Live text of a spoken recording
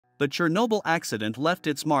The Chernobyl accident left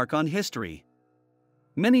its mark on history.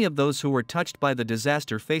 Many of those who were touched by the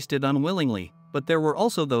disaster faced it unwillingly, but there were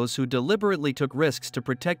also those who deliberately took risks to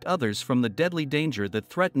protect others from the deadly danger that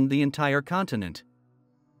threatened the entire continent.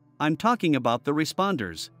 I'm talking about the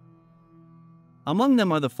responders. Among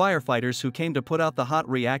them are the firefighters who came to put out the hot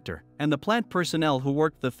reactor, and the plant personnel who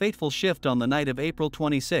worked the fateful shift on the night of April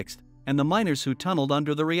 26, and the miners who tunneled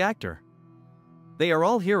under the reactor. They are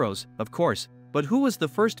all heroes, of course, but who was the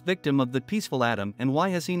first victim of the peaceful atom and why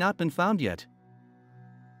has he not been found yet?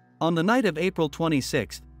 On the night of April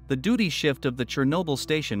 26, the duty shift of the Chernobyl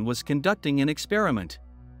station was conducting an experiment.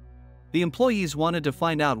 The employees wanted to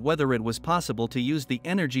find out whether it was possible to use the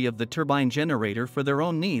energy of the turbine generator for their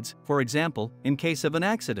own needs, for example, in case of an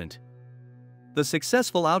accident. The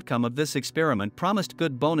successful outcome of this experiment promised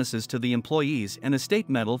good bonuses to the employees and a state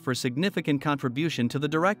medal for significant contribution to the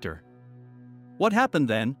director. What happened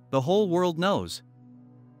then, the whole world knows.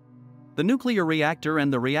 The nuclear reactor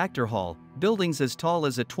and the reactor hall, buildings as tall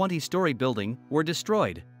as a 20-story building, were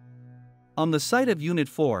destroyed. On the site of Unit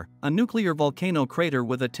 4, a nuclear volcano crater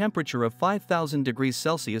with a temperature of 5,000 degrees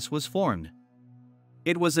Celsius was formed.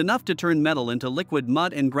 It was enough to turn metal into liquid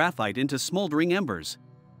mud and graphite into smoldering embers.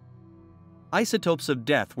 Isotopes of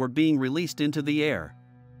death were being released into the air.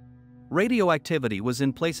 Radioactivity was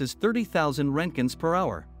in places 30,000 roentgens per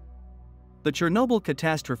hour. The Chernobyl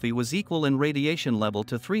catastrophe was equal in radiation level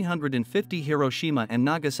to 350 Hiroshima and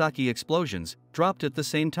Nagasaki explosions, dropped at the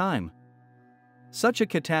same time. Such a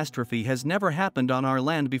catastrophe has never happened on our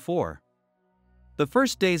land before. The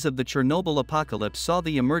first days of the Chernobyl apocalypse saw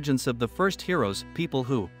the emergence of the first heroes, people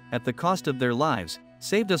who, at the cost of their lives,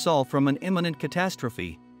 saved us all from an imminent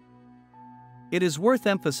catastrophe. It is worth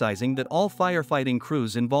emphasizing that all firefighting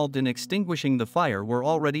crews involved in extinguishing the fire were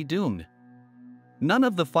already doomed. None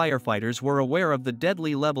of the firefighters were aware of the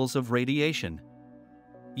deadly levels of radiation.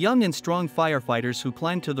 Young and strong firefighters who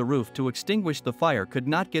climbed to the roof to extinguish the fire could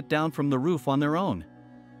not get down from the roof on their own.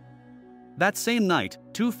 That same night,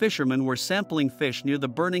 2 fishermen were sampling fish near the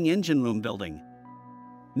burning engine room building.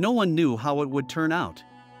 No one knew how it would turn out.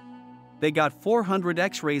 They got 400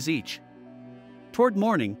 X-rays each. Toward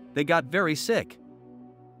morning, they got very sick.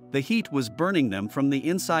 The heat was burning them from the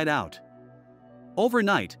inside out.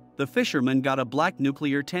 Overnight, the fishermen got a black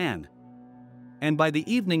nuclear tan. And by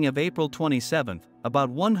the evening of April 27, about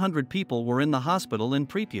 100 people were in the hospital in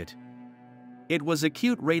Pripyat. It was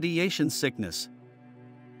acute radiation sickness.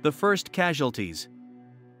 The first casualties.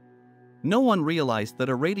 No one realized that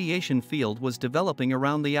a radiation field was developing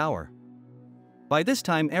around the hour. By this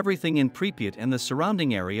time, everything in Pripyat and the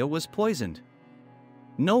surrounding area was poisoned.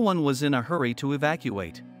 No one was in a hurry to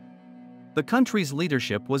evacuate. The country's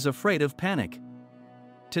leadership was afraid of panic.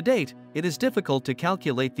 To date, it is difficult to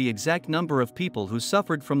calculate the exact number of people who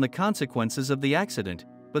suffered from the consequences of the accident,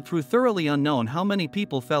 but through thoroughly unknown how many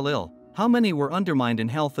people fell ill, how many were undermined in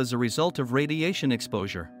health as a result of radiation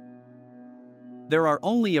exposure. There are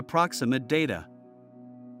only approximate data.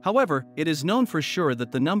 However, it is known for sure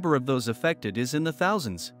that the number of those affected is in the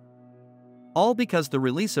thousands. All because the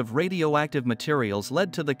release of radioactive materials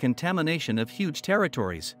led to the contamination of huge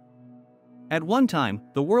territories. At one time,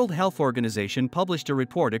 the World Health Organization published a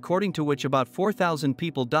report according to which about 4,000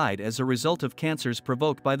 people died as a result of cancers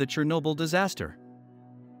provoked by the Chernobyl disaster.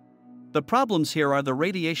 The problems here are the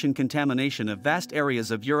radiation contamination of vast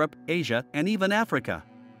areas of Europe, Asia, and even Africa.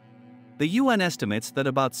 The UN estimates that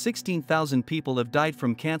about 16,000 people have died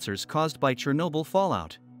from cancers caused by Chernobyl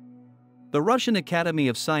fallout. The Russian Academy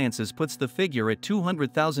of Sciences puts the figure at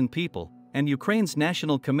 200,000 people, and Ukraine's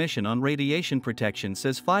National Commission on Radiation Protection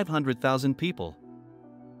says 500,000 people.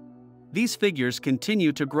 These figures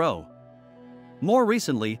continue to grow. More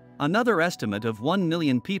recently, another estimate of 1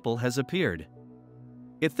 million people has appeared.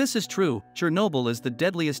 If this is true, Chernobyl is the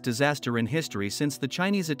deadliest disaster in history since the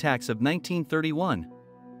Chinese attacks of 1931.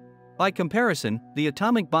 By comparison, the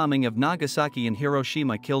atomic bombing of Nagasaki and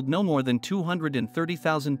Hiroshima killed no more than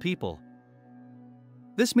 230,000 people.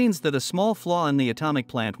 This means that a small flaw in the atomic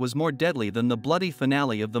plant was more deadly than the bloody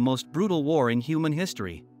finale of the most brutal war in human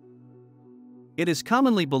history. It is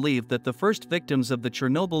commonly believed that the first victims of the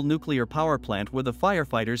Chernobyl nuclear power plant were the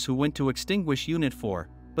firefighters who went to extinguish Unit 4,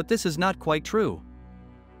 but this is not quite true.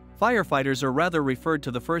 Firefighters are rather referred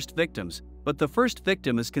to the first victims, but the first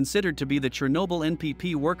victim is considered to be the Chernobyl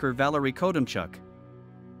NPP worker Valery Kodymchuk.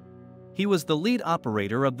 He was the lead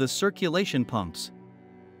operator of the circulation pumps.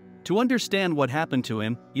 To understand what happened to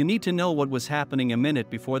him, you need to know what was happening a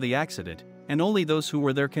minute before the accident, and only those who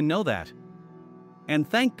were there can know that. And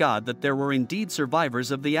thank God that there were indeed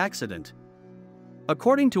survivors of the accident.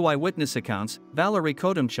 According to eyewitness accounts, Valery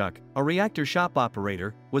Kodymchuk, a reactor shop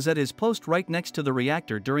operator, was at his post right next to the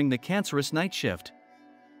reactor during the cancerous night shift.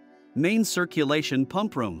 Main circulation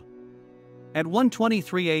pump room. At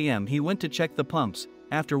 1:23 a.m. he went to check the pumps,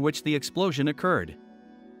 after which the explosion occurred.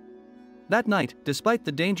 That night, despite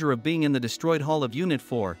the danger of being in the destroyed hull of Unit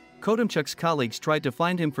 4, Kodymchuk's colleagues tried to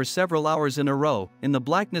find him for several hours in a row, in the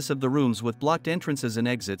blackness of the rooms with blocked entrances and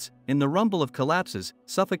exits, in the rumble of collapses,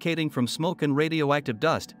 suffocating from smoke and radioactive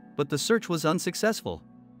dust, but the search was unsuccessful.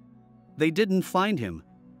 They didn't find him.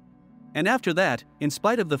 And after that, in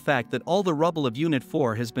spite of the fact that all the rubble of Unit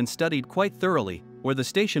 4 has been studied quite thoroughly, where the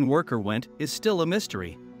station worker went is still a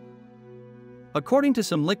mystery. According to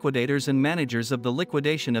some liquidators and managers of the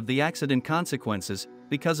liquidation of the accident consequences,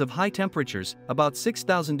 because of high temperatures, about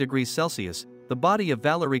 6,000 degrees Celsius, the body of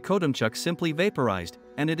Valery Kodymchuk simply vaporized,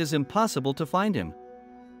 and it is impossible to find him.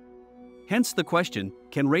 Hence the question,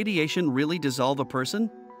 can radiation really dissolve a person?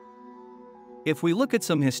 If we look at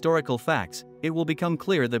some historical facts, it will become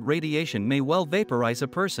clear that radiation may well vaporize a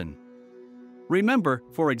person. Remember,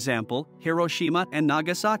 for example, Hiroshima and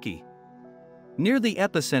Nagasaki. Near the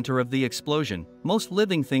epicenter of the explosion, most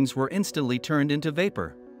living things were instantly turned into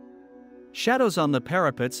vapor. Shadows on the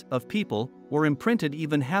parapets of people were imprinted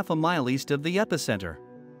even half a mile east of the epicenter.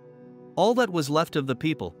 All that was left of the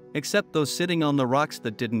people, except those sitting on the rocks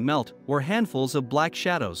that didn't melt, were handfuls of black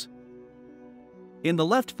shadows. In the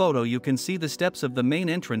left photo you can see the steps of the main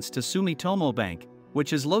entrance to Sumitomo Bank,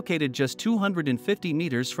 which is located just 250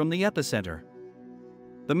 meters from the epicenter.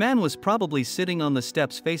 The man was probably sitting on the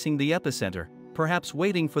steps facing the epicenter, perhaps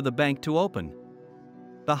waiting for the bank to open.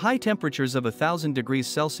 The high temperatures of 1,000 degrees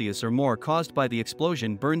Celsius or more caused by the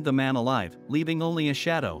explosion burned the man alive, leaving only a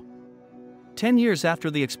shadow. 10 years after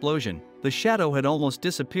the explosion, the shadow had almost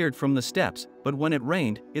disappeared from the steps, but when it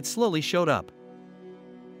rained, it slowly showed up.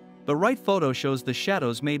 The right photo shows the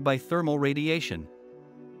shadows made by thermal radiation.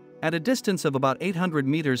 At a distance of about 800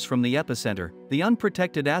 meters from the epicenter, the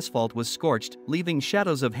unprotected asphalt was scorched, leaving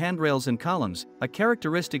shadows of handrails and columns, a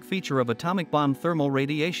characteristic feature of atomic bomb thermal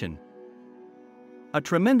radiation. A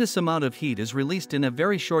tremendous amount of heat is released in a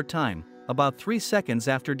very short time, about 3 seconds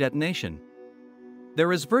after detonation.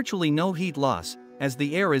 There is virtually no heat loss, as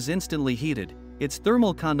the air is instantly heated, its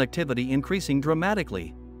thermal conductivity increasing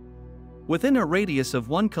dramatically. Within a radius of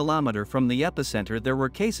 1 kilometer from the epicenter there were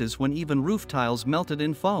cases when even roof tiles melted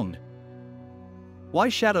and foamed. Why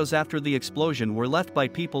shadows after the explosion were left by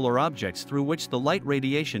people or objects through which the light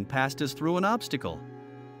radiation passed as through an obstacle?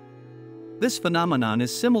 This phenomenon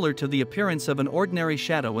is similar to the appearance of an ordinary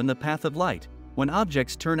shadow in the path of light, when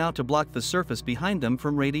objects turn out to block the surface behind them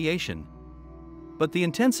from radiation. But the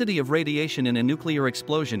intensity of radiation in a nuclear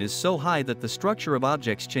explosion is so high that the structure of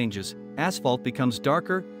objects changes, asphalt becomes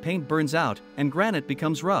darker, paint burns out, and granite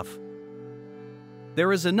becomes rough.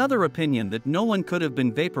 There is another opinion that no one could have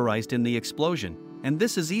been vaporized in the explosion, and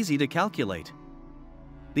this is easy to calculate.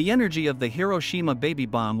 The energy of the Hiroshima baby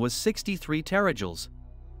bomb was 63 terajoules.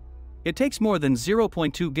 It takes more than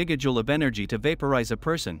 0.2 gigajoule of energy to vaporize a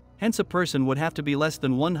person, hence a person would have to be less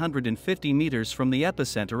than 150 meters from the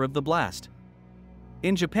epicenter of the blast.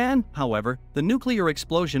 In Japan, however, the nuclear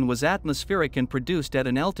explosion was atmospheric and produced at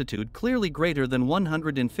an altitude clearly greater than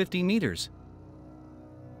 150 meters.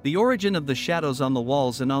 The origin of the shadows on the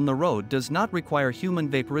walls and on the road does not require human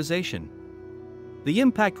vaporization. The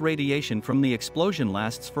impact radiation from the explosion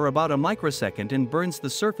lasts for about a microsecond and burns the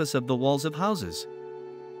surface of the walls of houses.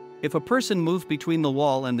 If a person moved between the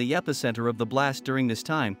wall and the epicenter of the blast during this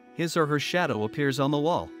time, his or her shadow appears on the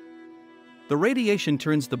wall. The radiation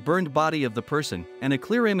turns the burned body of the person, and a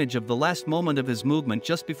clear image of the last moment of his movement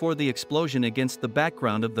just before the explosion against the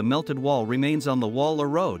background of the melted wall remains on the wall or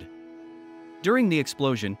road. During the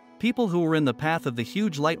explosion, people who were in the path of the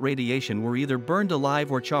huge light radiation were either burned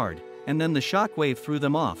alive or charred, and then the shock wave threw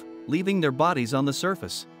them off, leaving their bodies on the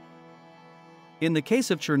surface. In the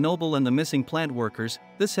case of Chernobyl and the missing plant workers,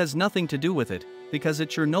 this has nothing to do with it, because at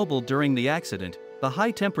Chernobyl during the accident, the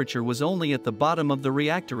high temperature was only at the bottom of the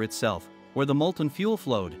reactor itself, where the molten fuel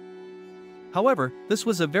flowed. However, this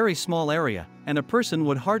was a very small area, and a person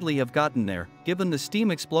would hardly have gotten there, given the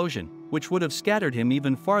steam explosion, which would have scattered him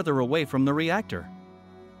even farther away from the reactor.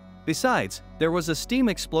 Besides, there was a steam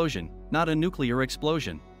explosion, not a nuclear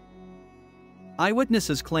explosion.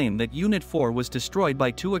 Eyewitnesses claim that Unit 4 was destroyed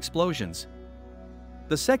by 2 explosions.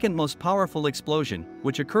 The second most powerful explosion,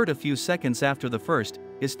 which occurred a few seconds after the first,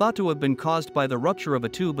 is thought to have been caused by the rupture of a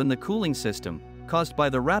tube in the cooling system, caused by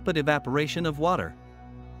the rapid evaporation of water.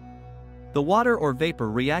 The water or vapor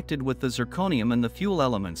reacted with the zirconium and the fuel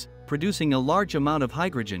elements, producing a large amount of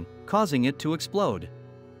hydrogen, causing it to explode.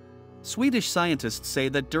 Swedish scientists say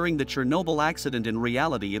that during the Chernobyl accident, in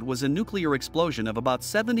reality it was a nuclear explosion of about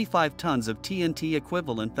 75 tons of TNT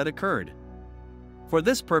equivalent that occurred. For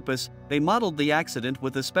this purpose, they modeled the accident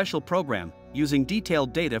with a special program, using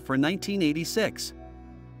detailed data for 1986.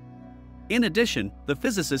 In addition, the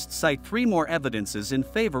physicists cite 3 more evidences in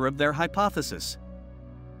favor of their hypothesis.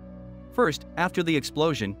 First, after the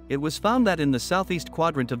explosion, it was found that in the southeast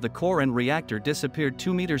quadrant of the core and reactor disappeared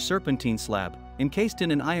 2-meter serpentine slab, encased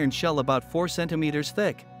in an iron shell about 4 centimeters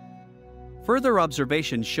thick. Further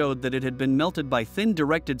observations showed that it had been melted by thin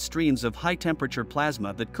directed streams of high-temperature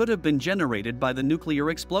plasma that could have been generated by the nuclear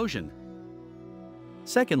explosion.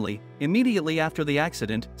 Secondly, immediately after the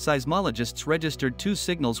accident, seismologists registered 2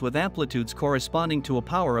 signals with amplitudes corresponding to a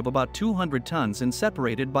power of about 200 tons and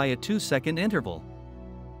separated by a 2-second interval.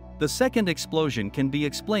 The second explosion can be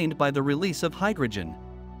explained by the release of hydrogen.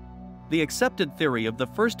 The accepted theory of the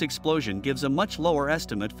first explosion gives a much lower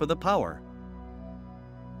estimate for the power.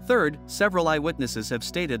 Third, several eyewitnesses have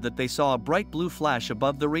stated that they saw a bright blue flash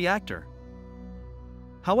above the reactor.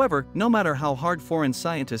 However, no matter how hard foreign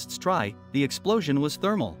scientists try, the explosion was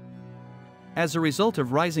thermal. As a result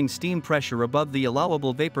of rising steam pressure above the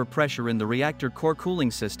allowable vapor pressure in the reactor core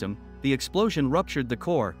cooling system, the explosion ruptured the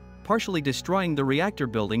core, partially destroying the reactor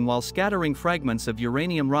building while scattering fragments of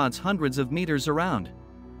uranium rods hundreds of meters around.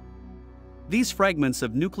 These fragments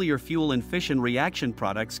of nuclear fuel and fission reaction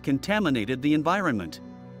products contaminated the environment.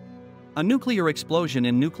 A nuclear explosion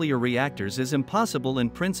in nuclear reactors is impossible in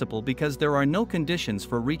principle because there are no conditions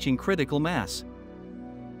for reaching critical mass.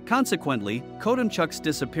 Consequently, Kodomchuk's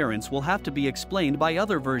disappearance will have to be explained by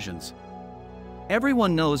other versions.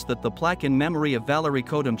 Everyone knows that the plaque in memory of Valery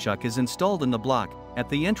Kodomchuk is installed in the block, at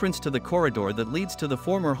the entrance to the corridor that leads to the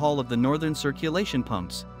former hall of the northern circulation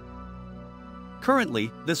pumps.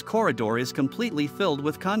 Currently, this corridor is completely filled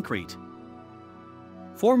with concrete.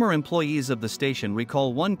 Former employees of the station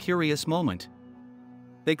recall one curious moment.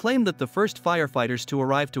 They claim that the first firefighters to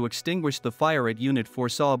arrive to extinguish the fire at Unit 4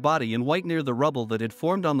 saw a body in white near the rubble that had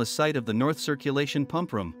formed on the site of the north circulation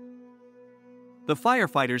pump room. The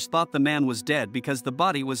firefighters thought the man was dead because the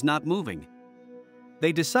body was not moving.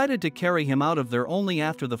 They decided to carry him out of there only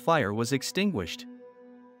after the fire was extinguished.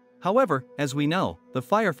 However, as we know, the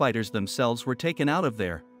firefighters themselves were taken out of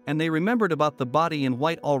there, and they remembered about the body in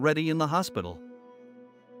white already in the hospital.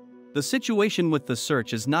 The situation with the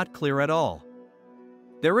search is not clear at all.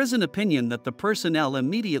 There is an opinion that the personnel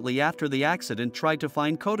immediately after the accident tried to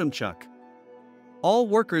find Kodomchuk. All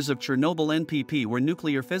workers of Chernobyl NPP were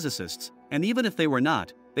nuclear physicists, and even if they were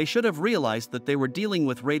not, they should have realized that they were dealing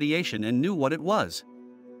with radiation and knew what it was.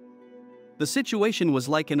 The situation was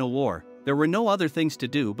like in a war. There were no other things to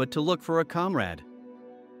do but to look for a comrade.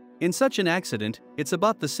 In such an accident, it's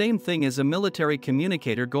about the same thing as a military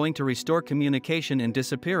communicator going to restore communication and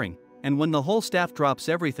disappearing, and when the whole staff drops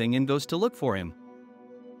everything and goes to look for him.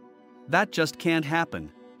 That just can't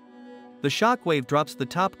happen. The shock wave drops the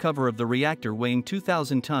top cover of the reactor weighing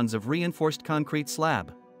 2,000 tons of reinforced concrete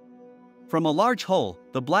slab. From a large hole,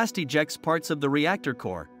 the blast ejects parts of the reactor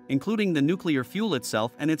core, including the nuclear fuel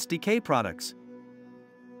itself and its decay products.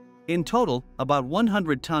 In total, about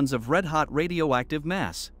 100 tons of red-hot radioactive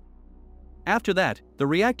mass. After that, the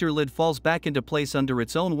reactor lid falls back into place under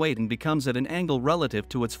its own weight and becomes at an angle relative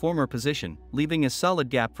to its former position, leaving a solid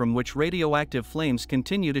gap from which radioactive flames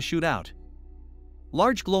continue to shoot out.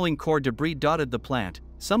 Large glowing core debris dotted the plant,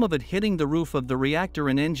 some of it hitting the roof of the reactor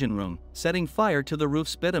and engine room, setting fire to the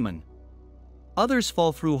roof's bitumen. Others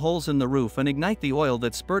fall through holes in the roof and ignite the oil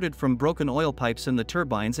that spurted from broken oil pipes in the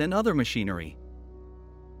turbines and other machinery.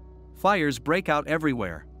 Fires break out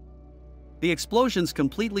everywhere. The explosions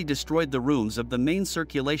completely destroyed the rooms of the main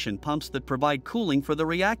circulation pumps that provide cooling for the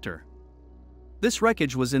reactor. This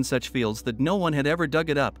wreckage was in such fields that no one had ever dug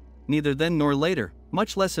it up, neither then nor later,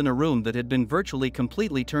 much less in a room that had been virtually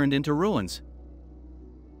completely turned into ruins.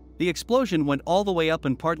 The explosion went all the way up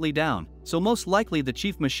and partly down, so most likely the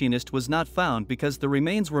chief machinist was not found because the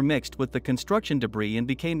remains were mixed with the construction debris and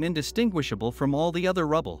became indistinguishable from all the other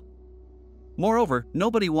rubble. Moreover,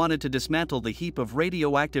 nobody wanted to dismantle the heap of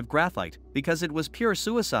radioactive graphite because it was pure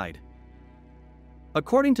suicide.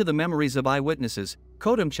 According to the memories of eyewitnesses,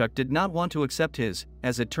 Kodomchuk did not want to accept his,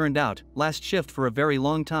 as it turned out, last shift for a very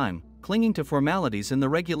long time, clinging to formalities in the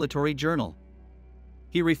regulatory journal.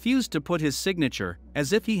 He refused to put his signature,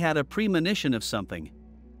 as if he had a premonition of something.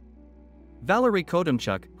 Valery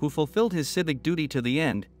Kodomchuk, who fulfilled his civic duty to the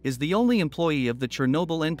end, is the only employee of the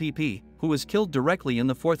Chernobyl NPP who was killed directly in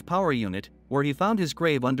the 4th power unit, where he found his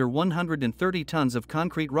grave under 130 tons of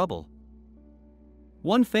concrete rubble.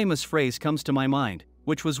 One famous phrase comes to my mind: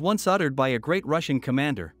 which was once uttered by a great Russian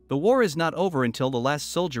commander, "The war is not over until the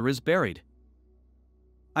last soldier is buried."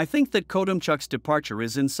 I think that Kodomchuk's departure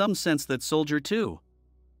is in some sense that soldier too.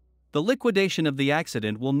 The liquidation of the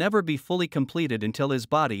accident will never be fully completed until his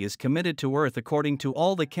body is committed to Earth according to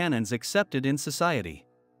all the canons accepted in society.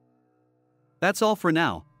 That's all for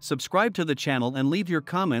now. Subscribe to the channel and leave your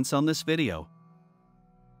comments on this video.